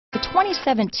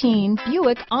2017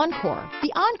 Buick Encore.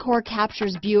 The Encore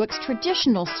captures Buick's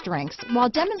traditional strengths while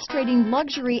demonstrating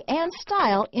luxury and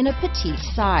style in a petite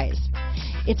size.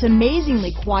 It's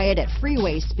amazingly quiet at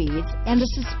freeway speeds, and the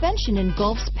suspension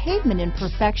engulfs pavement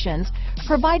imperfections,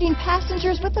 providing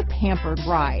passengers with a pampered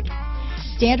ride.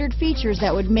 Standard features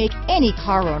that would make any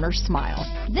car owner smile.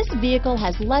 This vehicle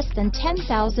has less than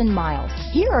 10,000 miles.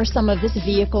 Here are some of this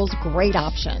vehicle's great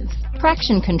options: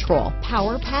 traction control,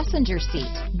 power passenger seat,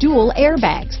 dual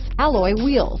airbags, alloy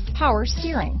wheels, power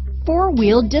steering,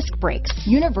 four-wheel disc brakes,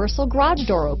 universal garage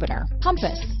door opener,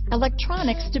 compass,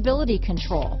 electronic stability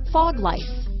control, fog lights,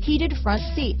 heated front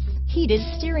seats, heated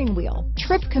steering wheel,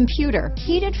 trip computer,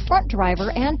 heated front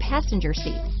driver and passenger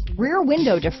seats, rear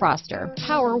window defroster,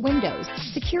 power windows,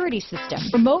 security system,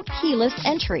 remote keyless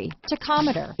entry,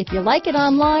 tachometer. If you like it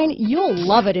online, you'll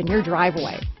love it in your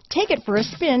driveway. Take it for a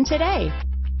spin today.